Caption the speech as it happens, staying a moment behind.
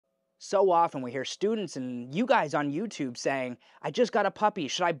So often we hear students and you guys on YouTube saying, I just got a puppy.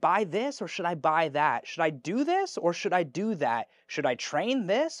 Should I buy this or should I buy that? Should I do this or should I do that? Should I train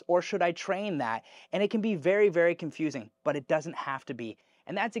this or should I train that? And it can be very, very confusing, but it doesn't have to be.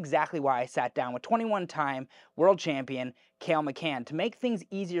 And that's exactly why I sat down with 21-time world champion Cale McCann to make things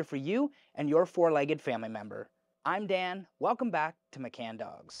easier for you and your four-legged family member. I'm Dan. Welcome back to McCann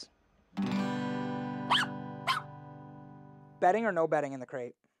Dogs. Bedding or no bedding in the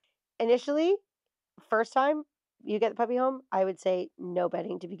crate? Initially, first time you get the puppy home, I would say no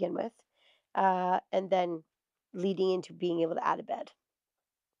bedding to begin with, and then leading into being able to add a bed,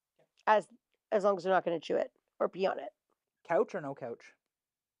 as as long as they're not going to chew it or pee on it, Couch or no couch?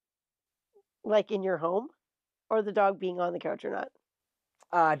 like in your home, or the dog being on the couch or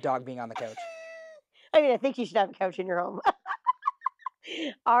not. Dog being on the couch. I mean, I think you should have a couch in your home.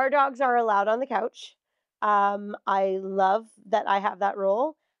 Our dogs are allowed on the couch. I love that I have that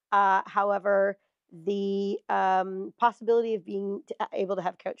role. However, the possibility of being able to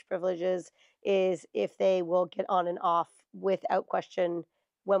have couch privileges is if they will get on and off without question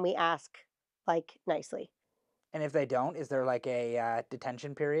when we ask, like nicely. And if they don't, is there like a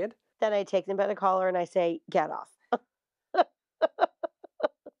detention period? Then I take them by the collar and I say, get off.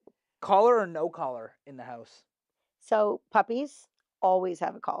 Collar or no collar in the house? So puppies always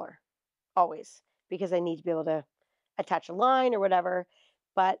have a collar, always, because I need to be able to attach a line or whatever.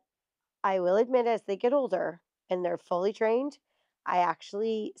 But I will admit, as they get older and they're fully trained, I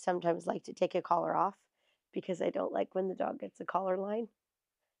actually sometimes like to take a collar off because I don't like when the dog gets a collar line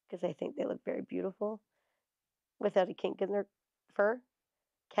because I think they look very beautiful without a kink in their fur.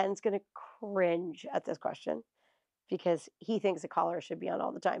 Ken's going to cringe at this question because he thinks a collar should be on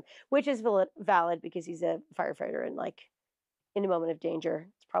all the time, which is valid because he's a firefighter and, like, in a moment of danger,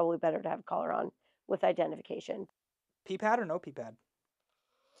 it's probably better to have a collar on with identification. Pee pad or no pee pad?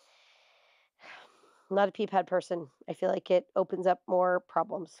 I'm not a pee pad person. I feel like it opens up more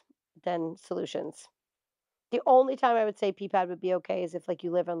problems than solutions. The only time I would say pee pad would be okay is if, like,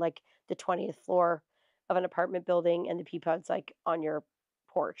 you live on, like, the 20th floor of an apartment building and the pee pad's, like, on your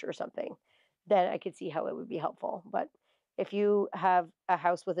porch or something. Then I could see how it would be helpful. But if you have a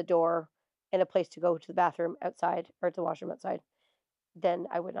house with a door and a place to go to the bathroom outside or to the washroom outside, then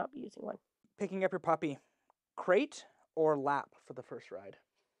I would not be using one. Picking up your puppy, crate or lap for the first ride?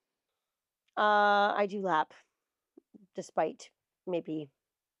 I do lap, despite maybe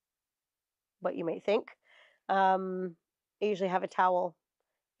what you may think. I usually have a towel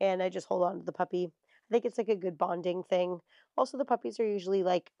and I just hold on to the puppy. I think it's like a good bonding thing. Also, the puppies are usually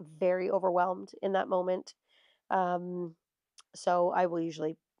like very overwhelmed in that moment. Um, so I will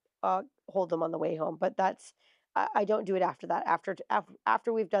usually hold them on the way home. But I don't do it after that.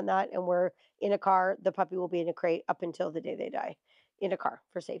 After we've done that and we're in a car, the puppy will be in a crate up until the day they die in a car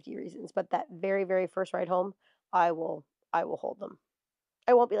for safety reasons. But that very, very first ride home, I will hold them.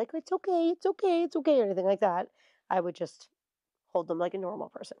 I won't be like, it's okay, it's okay, it's okay, or anything like that. I would just hold them like a normal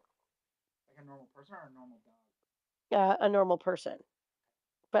person, Like a normal person or a normal dog? a normal person.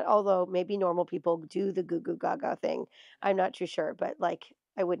 But although maybe normal people do the goo goo gaga thing, I'm not too sure. But like,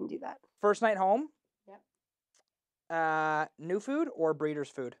 I wouldn't do that. First night home, Yep. new food or breeder's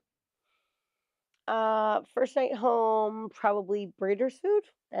food? First night home, probably breeder's food,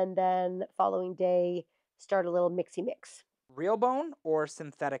 and then following day, start a little mixy mix. Real bone or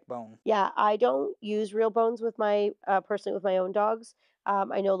synthetic bone? Yeah, I don't use real bones with my personally with my own dogs.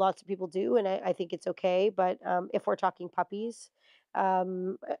 I know lots of people do, and I think it's okay. But if we're talking puppies,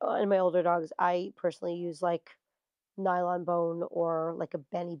 and my older dogs, I personally use like nylon bone or like a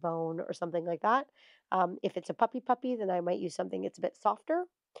Benny bone or something like that. If it's a puppy, then I might use something that's a bit softer,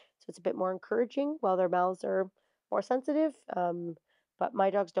 so it's a bit more encouraging while their mouths are more sensitive. But my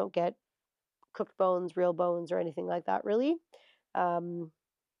dogs don't get cooked bones, real bones, or anything like that, really. Um,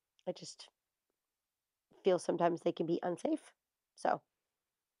 I just feel sometimes they can be unsafe. So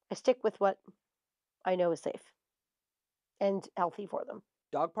I stick with what I know is safe and healthy for them.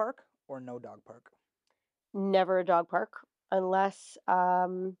 Dog park or no dog park? Never a dog park unless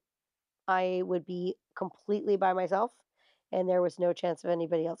I would be completely by myself and there was no chance of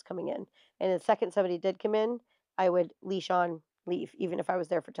anybody else coming in. And the second somebody did come in, I would leash on, leave, even if I was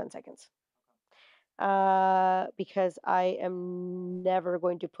there for 10 seconds. Because I am never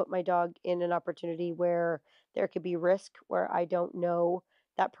going to put my dog in an opportunity where there could be risk, where I don't know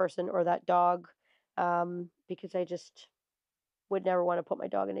that person or that dog, because I just would never want to put my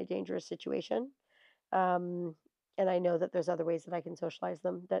dog in a dangerous situation. Um, and I know that there's other ways that I can socialize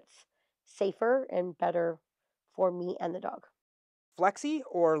them that's safer and better for me and the dog. Flexi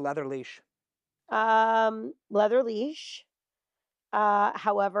or leather leash? Leather leash.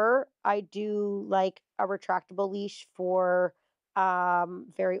 However, I do like a retractable leash for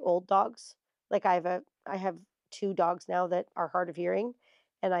very old dogs. Like I have two dogs now that are hard of hearing,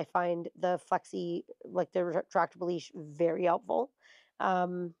 and I find the flexi like the retractable leash very helpful.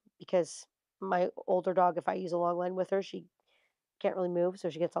 Because my older dog, if I use a long line with her, she can't really move, so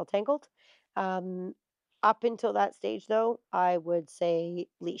she gets all tangled. Um, Up until that stage, though, I would say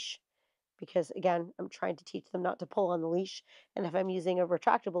leash because again, I'm trying to teach them not to pull on the leash. And if I'm using a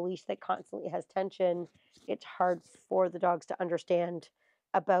retractable leash that constantly has tension, it's hard for the dogs to understand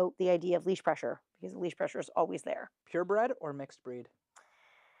about the idea of leash pressure because the leash pressure is always there. Purebred or mixed breed?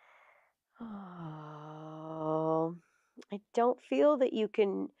 Oh, I don't feel that you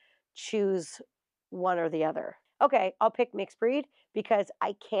can choose one or the other. Okay, I'll pick mixed breed because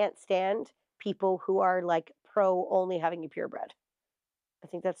I can't stand people who are like pro only having a purebred. I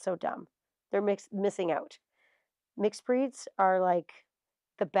think that's so dumb. They're missing out. Mixed breeds are like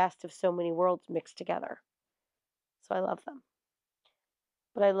the best of so many worlds mixed together. So I love them.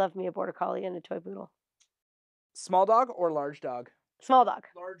 But I love me a border collie and a toy poodle. Small dog or large dog? Small dog.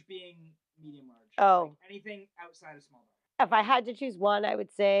 Large being medium large. Oh. Like anything outside of small If I had to choose one, I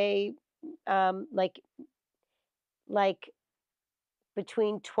would say um, like like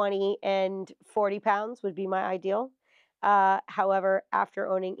between 20 and 40 pounds would be my ideal. However, after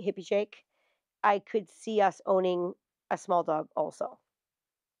owning Hippie Shake, I could see us owning a small dog also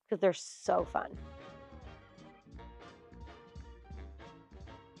because they're so fun.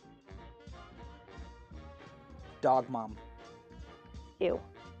 dog. Mom. Ew.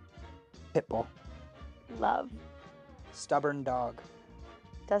 Pitbull. Love. Stubborn dog.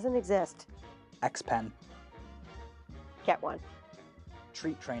 Doesn't exist. X-Pen. Get one.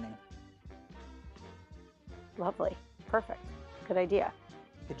 Treat training. Lovely. Perfect. Good idea.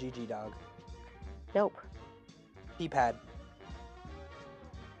 Kijiji dog. Nope. P-pad.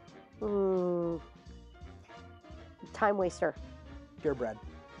 Time waster. Purebred.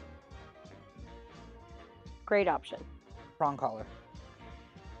 Great option. Prong collar.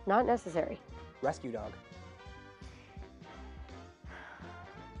 Not necessary. Rescue dog.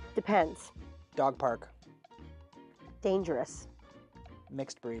 Depends. Dog park. Dangerous.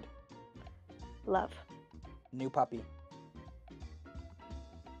 Mixed breed. Love. New puppy.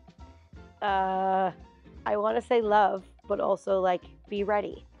 I want to say love, but also like be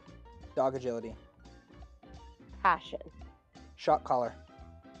ready. Dog agility. Passion. Shock collar.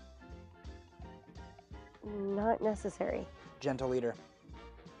 Not necessary. Gentle leader.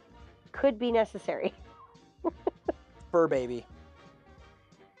 Could be necessary. Fur baby.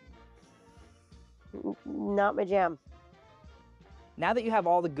 Not my jam. Now that you have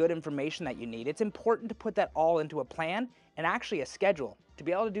all the good information that you need, it's important to put that all into a plan and actually a schedule. To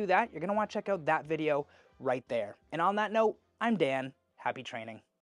be able to do that, you're going to want to check out that video right there. And on that note, I'm Dan. Happy training.